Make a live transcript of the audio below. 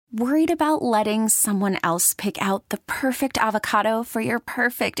Worried about letting someone else pick out the perfect avocado for your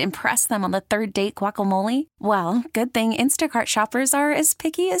perfect impress them on the third date guacamole? Well, good thing Instacart shoppers are as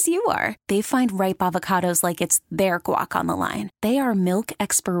picky as you are. They find ripe avocados like it's their guac on the line. They are milk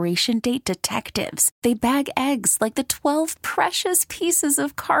expiration date detectives. They bag eggs like the 12 precious pieces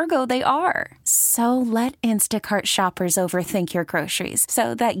of cargo they are. So let Instacart shoppers overthink your groceries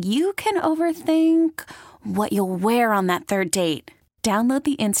so that you can overthink what you'll wear on that third date. Download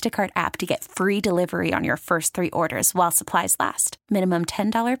the Instacart app to get free delivery on your first 3 orders while supplies last. Minimum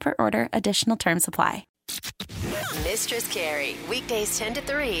 $10 per order. Additional terms apply. Mistress Carrie, weekdays 10 to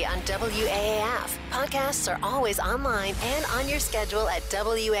 3 on WAAF. Podcasts are always online and on your schedule at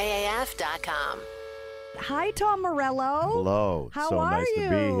WAAF.com. Hi, Tom Morello. Hello. How so are nice you? to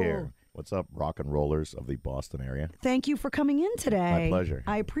be here. What's up, rock and rollers of the Boston area? Thank you for coming in today. My pleasure.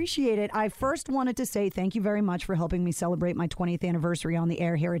 I appreciate it. I first wanted to say thank you very much for helping me celebrate my 20th anniversary on the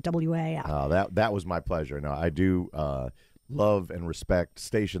air here at WAAF. That was my pleasure. Now, I do love and respect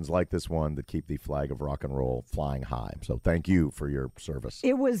stations like this one that keep the flag of rock and roll flying high. So thank you for your service.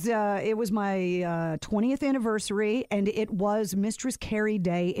 It was my 20th anniversary, and it was Mistress Carrie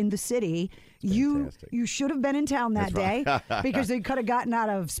Day in the city. Fantastic. You should have been in town that day because they could have gotten out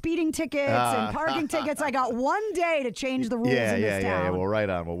of speeding tickets and parking tickets. I got one day to change the rules in this town. Yeah. Well, right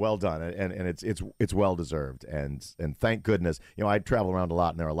on. Well, well done, and it's well deserved, and thank goodness. You know, I travel around a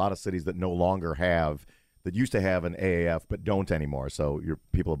lot, and there are a lot of cities that no longer have. That used to have an AAF but don't anymore. So your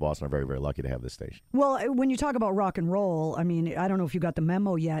people of Boston are very, very lucky to have this station. Well, when you talk about rock and roll, I mean, I don't know if you got the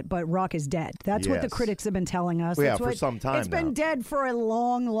memo yet, but rock is dead. That's what the critics have been telling us. Well, yeah, That's for some time It's been now. dead for a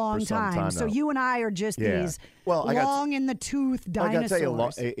long, long time. So you and I are just these long in the tooth dinosaurs. I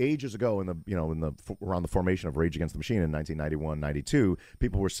got to tell you, ages ago, around the formation of Rage Against the Machine in 1991, 92,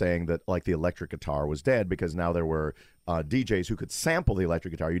 people were saying that like the electric guitar was dead because now there were DJs who could sample the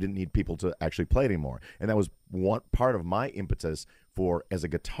electric guitar. You didn't need people to actually play it anymore. And that was one part of my impetus for, as a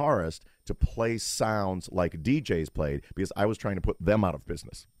guitarist, to play sounds like DJs played because I was trying to put them out of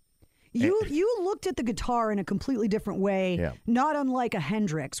business. You looked at the guitar in a completely different way, not unlike a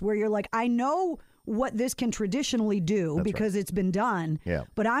Hendrix, where you're like, I know what this can traditionally do because it's been done. Yeah.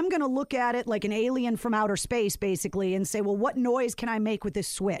 But I'm going to look at it like an alien from outer space, basically, and say, well, what noise can I make with this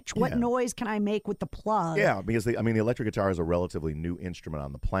switch? What noise can I make with the plug? Yeah, because the electric guitar is a relatively new instrument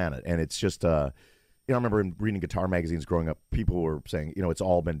on the planet, and it's just, I remember reading guitar magazines growing up, people were saying, it's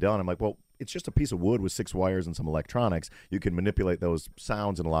all been done. I'm like, well, it's just a piece of wood with 6 wires and some electronics. You can manipulate those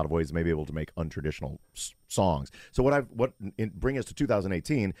sounds in a lot of ways and maybe able to make untraditional songs. So bring us to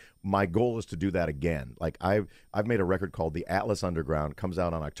 2018, my goal is to do that again. Like I've made a record called The Atlas Underground, comes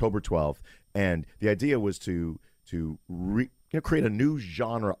out on October 12th, and the idea was to create a new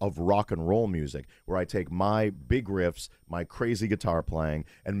genre of rock and roll music where I take my big riffs, my crazy guitar playing,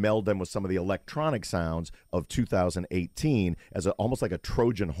 and meld them with some of the electronic sounds of 2018 as almost like a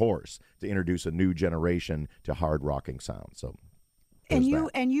Trojan horse to introduce a new generation to hard rocking sound. So.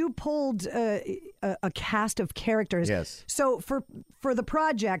 And you pulled a cast of characters. Yes. So for the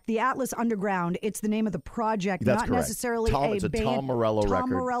project, the Atlas Underground, it's the name of the project, that's not correct. Necessarily it's a band. Tom Morello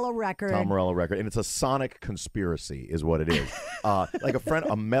record. Tom Morello record, and it's a sonic conspiracy, is what it is. Like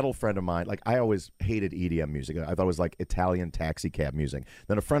a metal friend of mine. Like I always hated EDM music. I thought it was like Italian taxi cab music.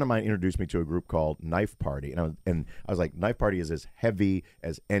 Then a friend of mine introduced me to a group called Knife Party, and I was like, Knife Party is as heavy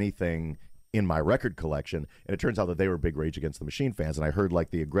as anything in my record collection, and it turns out that they were big Rage Against the Machine fans, and I heard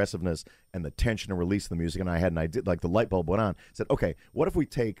like the aggressiveness and the tension and release of the music, and I had an idea, like the light bulb went on. I said, okay, what if we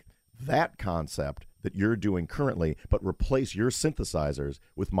take that concept that you're doing currently, but replace your synthesizers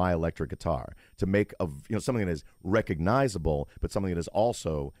with my electric guitar to make something that is recognizable, but something that is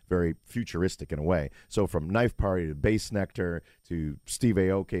also very futuristic in a way. So from Knife Party to Bass Nectar to Steve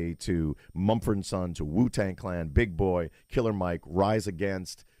Aoki to Mumford & Son to Wu-Tang Clan, Big Boy, Killer Mike, Rise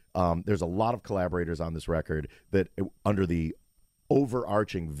Against. There's a lot of collaborators on this record that under the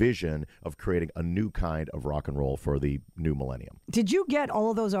overarching vision of creating a new kind of rock and roll for the new millennium. Did you get all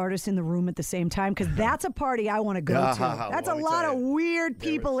of those artists in the room at the same time? Because that's a party I want to go to. That's a lot of weird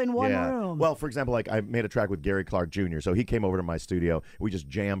people in one room. Well, for example, like I made a track with Gary Clark Jr., so he came over to my studio. We just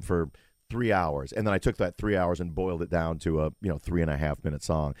jammed for 3 hours, and then I took that 3 hours and boiled it down to a 3.5 minute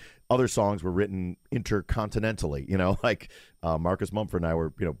song. Other songs were written intercontinentally, like Marcus Mumford and I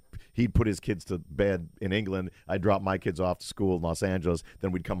were, he'd put his kids to bed in England. I'd drop my kids off to school in Los Angeles.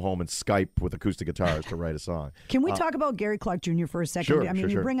 Then we'd come home and Skype with acoustic guitars to write a song. Can we talk about Gary Clark Jr. for a second? Sure, I mean,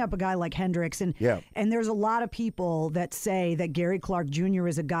 you bring up a guy like Hendrix, and there's a lot of people that say that Gary Clark Jr.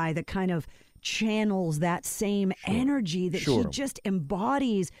 is a guy that kind of channels that same energy that he just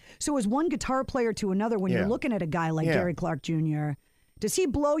embodies. So as one guitar player to another, when you're looking at a guy like Gary Clark Jr., Does he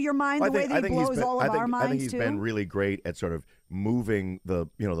blow your mind the way that he blows all of our minds, I think he's been really great at sort of moving the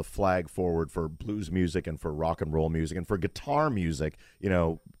flag forward for blues music and for rock and roll music and for guitar music,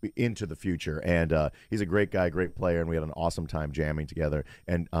 into the future. And he's a great guy, great player, and we had an awesome time jamming together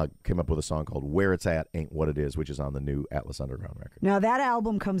and came up with a song called Where It's At Ain't What It Is, which is on the new Atlas Underground record. Now, that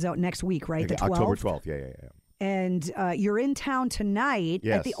album comes out next week, right? The 12th? October 12th, yeah. And you're in town tonight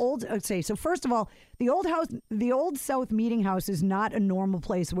at the old. So first of all, the Old South Meeting House is not a normal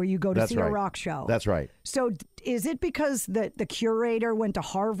place where you go to see a rock show. That's right. So is it because the curator went to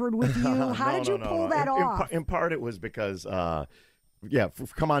Harvard with you? How did you pull that off? In part, it was because.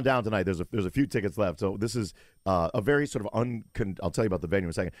 Come on down tonight. There's a few tickets left. So this is a very sort of I'll tell you about the venue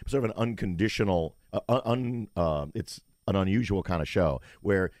in a second. Sort of an unconditional. It's an unusual kind of show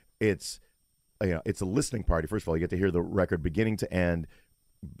where it's. It's a listening party. First of all, you get to hear the record beginning to end.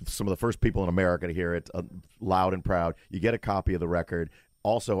 Some of the first people in America to hear it, loud and proud. You get a copy of the record.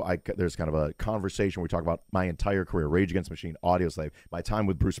 Also, there's kind of a conversation where we talk about my entire career, Rage Against the Machine, Audioslave, my time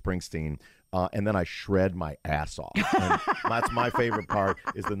with Bruce Springsteen, and then I shred my ass off. And that's my favorite part,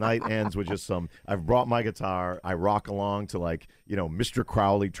 is the night ends with just I've brought my guitar, I rock along to Mr.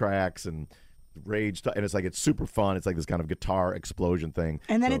 Crowley tracks and Rage, and it's super fun. It's like this kind of guitar explosion thing.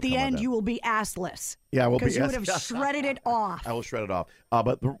 And then at the end, you will be assless. Yeah, because you would have shredded it off. I will shred it off.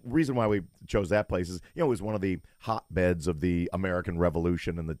 But the reason why we chose that place is, it was one of the hotbeds of the American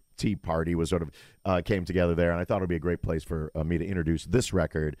Revolution, and the Tea Party was sort of came together there. And I thought it would be a great place for me to introduce this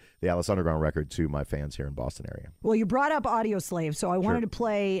record, the Atlas Underground record, to my fans here in Boston area. Well, you brought up Audioslave, so I wanted to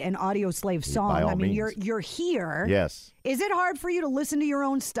play an Audioslave song. By all means. You're here. Yes. Is it hard for you to listen to your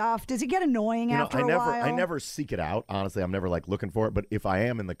own stuff? Does it get annoying after a while? I never seek it out. Honestly, I'm never looking for it. But if I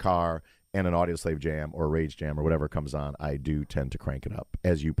am in the car and an Audioslave jam or a Rage jam or whatever comes on, I do tend to crank it up,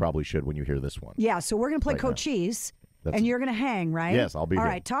 as you probably should when you hear this one. Yeah, so we're going to play Cochise, and you're going to hang, right? Yes, I'll be here. All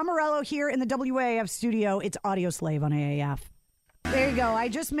right, Tom Morello here in the WAAF studio. It's Audioslave on AAF. There you go. I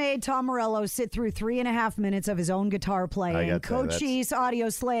just made Tom Morello sit through 3.5 minutes of his own guitar playing. Cochise,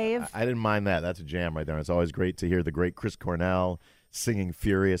 Audioslave. I didn't mind that. That's a jam right there. It's always great to hear the great Chris Cornell singing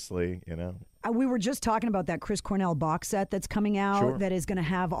furiously, We were just talking about that Chris Cornell box set that's coming out that is going to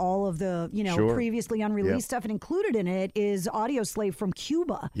have all of the, previously unreleased stuff. And included in it is Audioslave from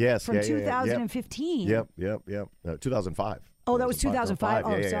Cuba. Yes. From 2015. Yep. 2005. Oh, that was 2005.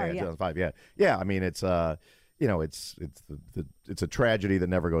 Oh, sorry. 2005. Yeah. I mean, it's it's a tragedy that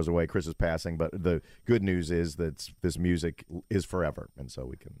never goes away. Chris is passing, but the good news is that this music is forever, and so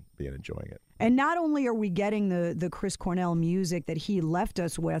we can be enjoying it. And not only are we getting the Chris Cornell music that he left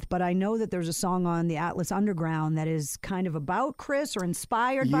us with, but I know that there's a song on the Atlas Underground that is kind of about Chris or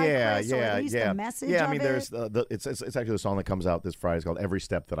inspired by Chris, or at least the message of it. Yeah, I mean, there's it's actually the song that comes out this Friday. It's called Every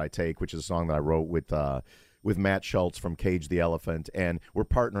Step That I Take, which is a song that I wrote with Matt Schultz from Cage the Elephant, and we're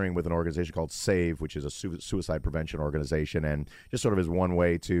partnering with an organization called SAVE, which is a suicide prevention organization, and just sort of is one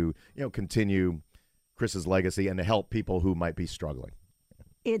way to continue Chris's legacy and to help people who might be struggling.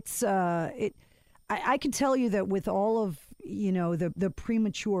 It's I can tell you that with all of the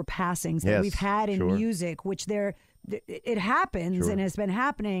premature passings that we've had in music, which it happens and has been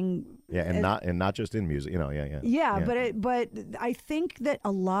happening. Yeah, and not just in music, But I think that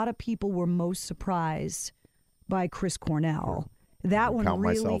a lot of people were most surprised by Chris Cornell. That one count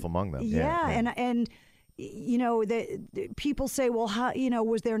really, myself among them. And the people say, well, how,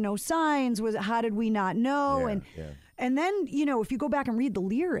 was there no signs? How did we not know? And then if you go back and read the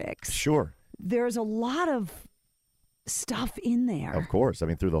lyrics, there's a lot of stuff in there. Of course, I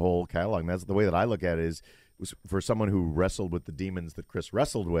mean, through the whole catalog. And that's the way that I look at it was for someone who wrestled with the demons that Chris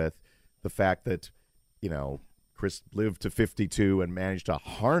wrestled with, the fact that Chris lived to 52 and managed to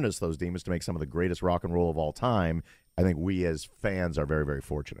harness those demons to make some of the greatest rock and roll of all time. I think we as fans are very, very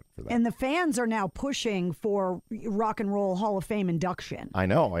fortunate for that. And the fans are now pushing for Rock and Roll Hall of Fame induction. I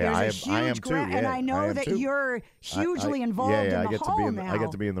know. I am too. And I know that you're hugely involved in the hall now. I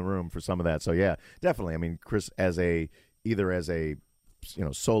get to be in the room for some of that. So, yeah, definitely. I mean, Chris, either as a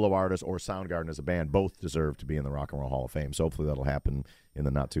solo artist or Soundgarden as a band, both deserve to be in the Rock and Roll Hall of Fame. So hopefully that'll happen in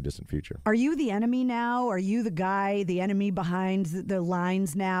the not too distant future. Are you the enemy now? Are you the enemy behind the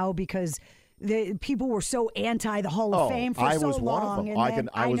lines now? Because the people were so anti the Hall of Fame for so long.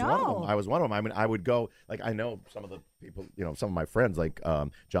 I was one of them. I mean, I would go, I know some of the people, some of my friends, like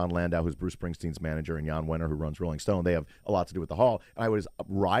John Landau, who's Bruce Springsteen's manager, and Jan Wenner, who runs Rolling Stone. They have a lot to do with the Hall. And I was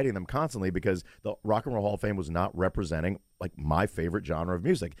riding them constantly because the Rock and Roll Hall of Fame was not representing my favorite genre of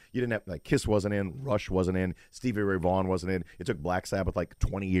music. You didn't have Kiss wasn't in, Rush wasn't in, Stevie Ray Vaughan wasn't in. It took Black Sabbath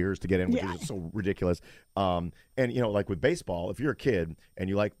 20 years to get in, which is so ridiculous. And with baseball, if you're a kid and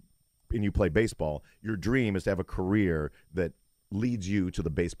you play baseball, your dream is to have a career that leads you to the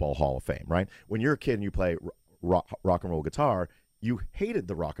Baseball Hall of Fame, right? When you're a kid and you play rock and roll guitar, you hated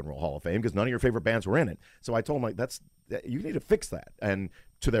the Rock and Roll Hall of Fame because none of your favorite bands were in it. So I told them, like, you need to fix that. And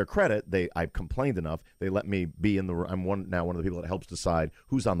to their credit, I complained enough. They let me be in the. I'm now one of the people that helps decide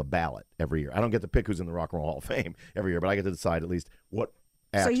who's on the ballot every year. I don't get to pick who's in the Rock and Roll Hall of Fame every year, but I get to decide at least what.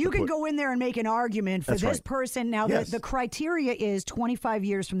 So you can go in there and make an argument for this person. Now, the criteria is 25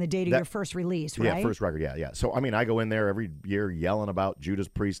 years from the date of your first release, right? Yeah, first record, yeah. So, I mean, I go in there every year yelling about Judas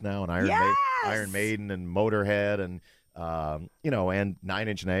Priest now and Iron Maiden and Motorhead and, and Nine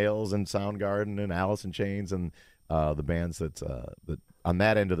Inch Nails and Soundgarden and Alice in Chains and the bands that on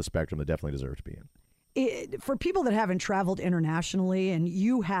that end of the spectrum that definitely deserve to be in. For people that haven't traveled internationally, and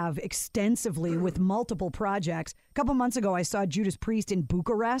you have extensively with multiple projects, a couple months ago I saw Judas Priest in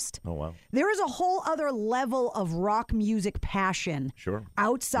Bucharest. Oh, wow. There is a whole other level of rock music passion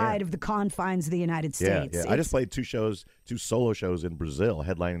outside of the confines of the United States. Yeah. I just played two solo shows in Brazil,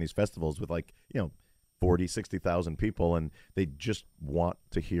 headlining these festivals with 40, 60,000 people, and they just want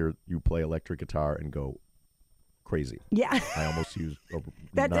to hear you play electric guitar and go crazy. Yeah. I almost use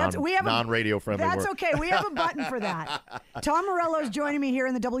non-radio friendly That's word. okay. We have a button for that. Tom Morello is joining me here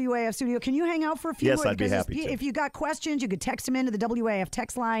in the WAAF studio. Can you hang out for a few minutes? Yes, I'd be happy to. If you got questions, you could text them into the WAAF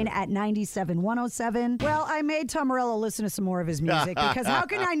text line at 97107. Well, I made Tom Morello listen to some more of his music because how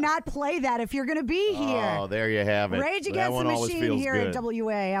can I not play that if you're going to be here? Oh, there you have it. Rage Against the Machine here at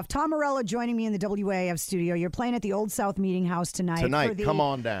WAAF. Tom Morello joining me in the WAAF studio. You're playing at the Old South Meeting House tonight. Come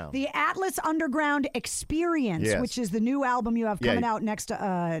on down. The Atlas Underground Experience, which is the new album you have coming out next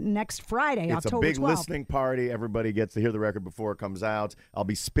Friday, it's October 12th. It's a big listening party. Everybody gets to hear the record before it comes out. I'll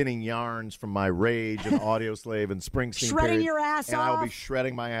be spinning yarns from my Rage and Audioslave and Springsteen shredding your ass off. And I will be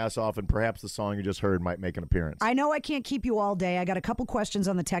shredding my ass off, and perhaps the song you just heard might make an appearance. I know I can't keep you all day. I got a couple questions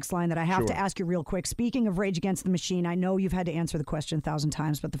on the text line that I have to ask you real quick. Speaking of Rage Against the Machine, I know you've had to answer the question 1,000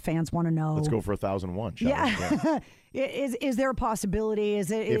 times, but the fans want to know. Let's go for 1,001, shall we? Yeah. Is there a possibility?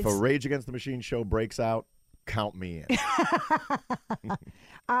 If a Rage Against the Machine show breaks out, count me in.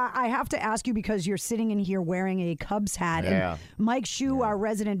 I have to ask you because you're sitting in here wearing a Cubs hat. And Mike Hsu, our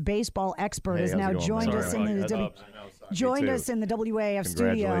resident baseball expert, has now joined us in the WAAF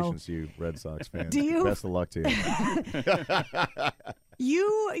studio. Congratulations to you, Red Sox fans. Best of luck to you.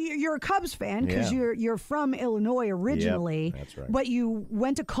 You're a Cubs fan because you're from Illinois originally. Yep, that's right. But you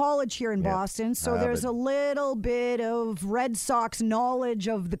went to college here in Boston, so there's a little bit of Red Sox knowledge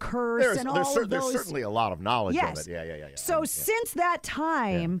of the curse and all of those. There's certainly a lot of knowledge of it. Yeah. So since that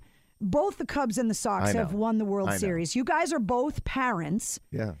time, both the Cubs and the Sox have won the World Series. You guys are both parents.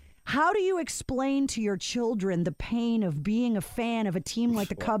 Yeah. How do you explain to your children the pain of being a fan of a team like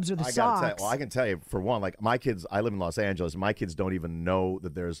the Cubs or the Sox? I can tell you, for one, like my kids, I live in Los Angeles. My kids don't even know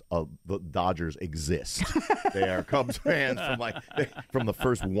that the Dodgers exist. They are Cubs fans from the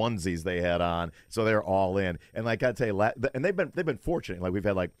first onesies they had on, so they're all in. And like I tell you, and they've been fortunate. Like we've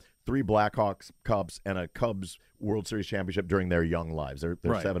had 3 Blackhawks Cubs and a Cubs World Series championship during their young lives. They're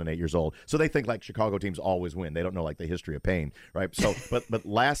 7 and 8 years old, so they think Chicago teams always win. They don't know the history of pain, right? So, but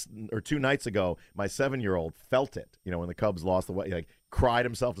last or 2 nights ago, my 7-year-old felt it. When the Cubs lost cried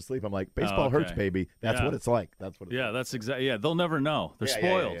himself to sleep. I'm like, baseball hurts, baby. That's what it's like. That's what. That's exactly. Yeah, they'll never know. They're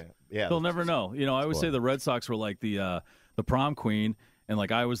spoiled. Yeah, they'll never know. I always say the Red Sox were like the prom queen. And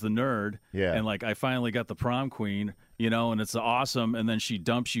I was the nerd, and I finally got the prom queen, and it's awesome. And then she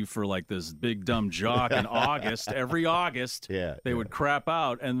dumps you for this big dumb jock in August. Every August, they would crap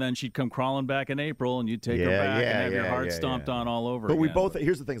out, and then she'd come crawling back in April, and you'd take her back and have your heart stomped on all over. But again.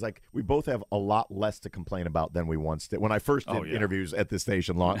 Here's the thing: we both have a lot less to complain about than we once did. When I first did interviews at this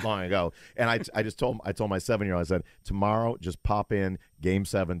station long ago, and I told my 7-year-old, I said, tomorrow just pop in Game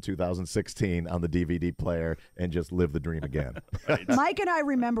 7, 2016 on the DVD player and just live the dream again. Right. Mike and I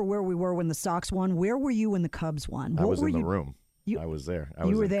remember where we were when the Sox won. Where were you when the Cubs won? I was in the room. I was there.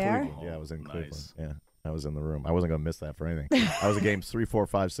 You were there? Cleveland. Yeah, I was in Cleveland. Yeah, I was in the room. I wasn't going to miss that for anything. I was at games 3, 4,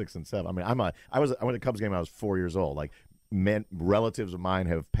 5, 6, and 7. I mean, I went to a Cubs game when I was 4 years old. Relatives of mine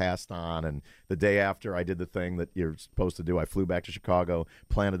have passed on, and the day after I did the thing that you're supposed to do, I flew back to Chicago,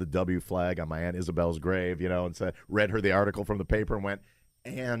 planted the W flag on my Aunt Isabel's grave, and read her the article from the paper and went,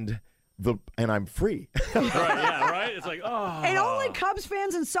 and I'm free. Right. It's and only Cubs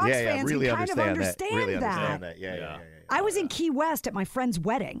fans and Sox fans really can kind of understand really that. Understand that. Yeah. I was in Key West at my friend's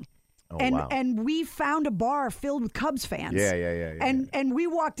wedding. And we found a bar filled with Cubs fans. Yeah. And we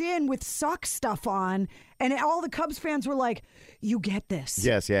walked in with Sox stuff on, and all the Cubs fans were like, "You get this?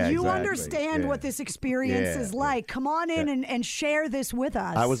 Yes, yeah, You exactly. understand what this experience is like. Come on in and share this with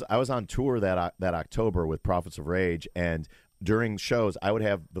us." I was on tour that October with Prophets of Rage, and during shows I would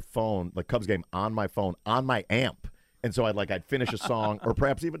have the Cubs game on my phone on my amp. And so I'd finish a song, or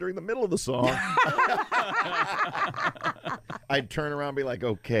perhaps even during the middle of the song, I'd turn around and be like,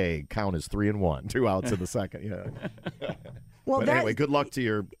 okay, count is 3-1, 2 outs in the second. Yeah. Well, but anyway, good luck to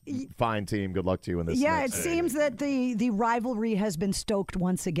your fine team. Good luck to you in this. Yeah, it seems that the rivalry has been stoked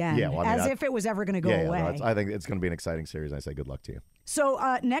once again, as if it was ever going to go away. No, I think it's going to be an exciting series. I say good luck to you. So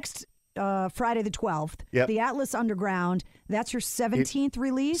next Friday the 12th, the Atlas Underground, that's your 17th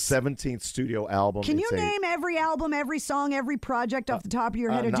release? 17th studio album. Can you name every album, every song, every project off the top of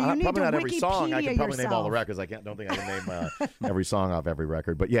your head? Or do you need probably to not every song. I can probably yourself? name all the records. Don't think I can name every song off every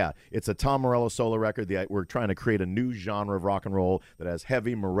record. But yeah, it's a Tom Morello solo record. We're trying to create a new genre of rock and roll that has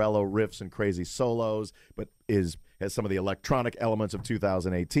heavy Morello riffs and crazy solos, but has some of the electronic elements of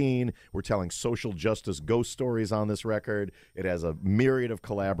 2018. We're telling social justice ghost stories on this record. It has a myriad of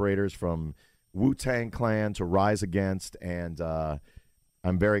collaborators from Wu-Tang Clan to Rise Against, and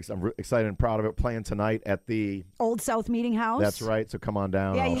I'm excited and proud of it. Playing tonight at the Old South Meeting House. That's right. So come on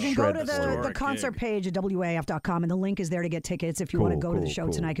down. Yeah, you can go to the concert page at WAAF.com, and the link is there to get tickets if you want to go to the show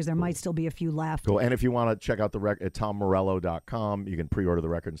tonight, because there might still be a few left. Cool. And if you want to check out the record at tommorello.com, you can pre-order the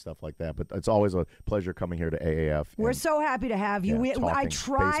record and stuff like that. But it's always a pleasure coming here to AAF. We're so happy to have you. I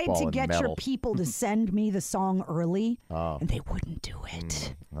tried to get your people to send me the song early, and they wouldn't do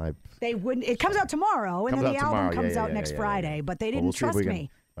it. They wouldn't. It comes out tomorrow, and then the album comes out next Friday. But they didn't trust me.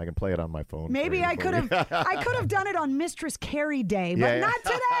 I can play it on my phone. Maybe I could have done it on Mistress Carrie Day, but not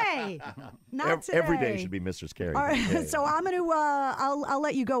today. Not today. Every day should be Mistress Carrie. All right, so I'm going to I'll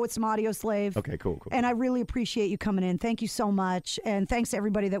let you go with some Audioslave. Okay, cool. And I really appreciate you coming in. Thank you so much, and thanks to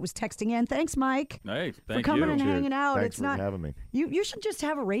everybody that was texting in. Thanks, Mike. Hey, thank for coming and hanging out. Thanks for having me. You should just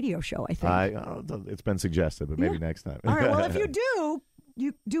have a radio show, I think. It's been suggested, but maybe next time. All right. Well, if you do,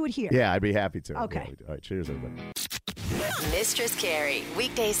 you do it here. Yeah, I'd be happy to. Okay. All right. Cheers, everybody. Mistress Carrie,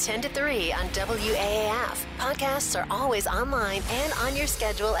 weekdays 10 to 3 on WAAF. Podcasts are always online and on your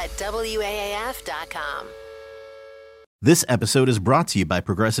schedule at WAAF.com. This episode is brought to you by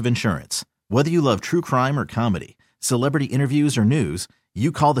Progressive Insurance. Whether you love true crime or comedy, celebrity interviews or news,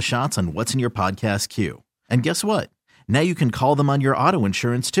 you call the shots on what's in your podcast queue. And guess what? Now you can call them on your auto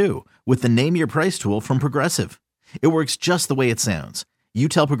insurance too with the Name Your Price tool from Progressive. It works just the way it sounds. You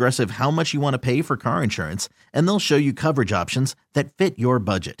tell Progressive how much you want to pay for car insurance, and they'll show you coverage options that fit your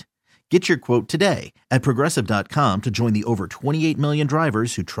budget. Get your quote today at Progressive.com to join the over 28 million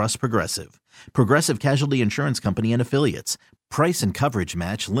drivers who trust Progressive. Progressive Casualty Insurance Company and Affiliates. Price and coverage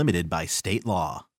match limited by state law.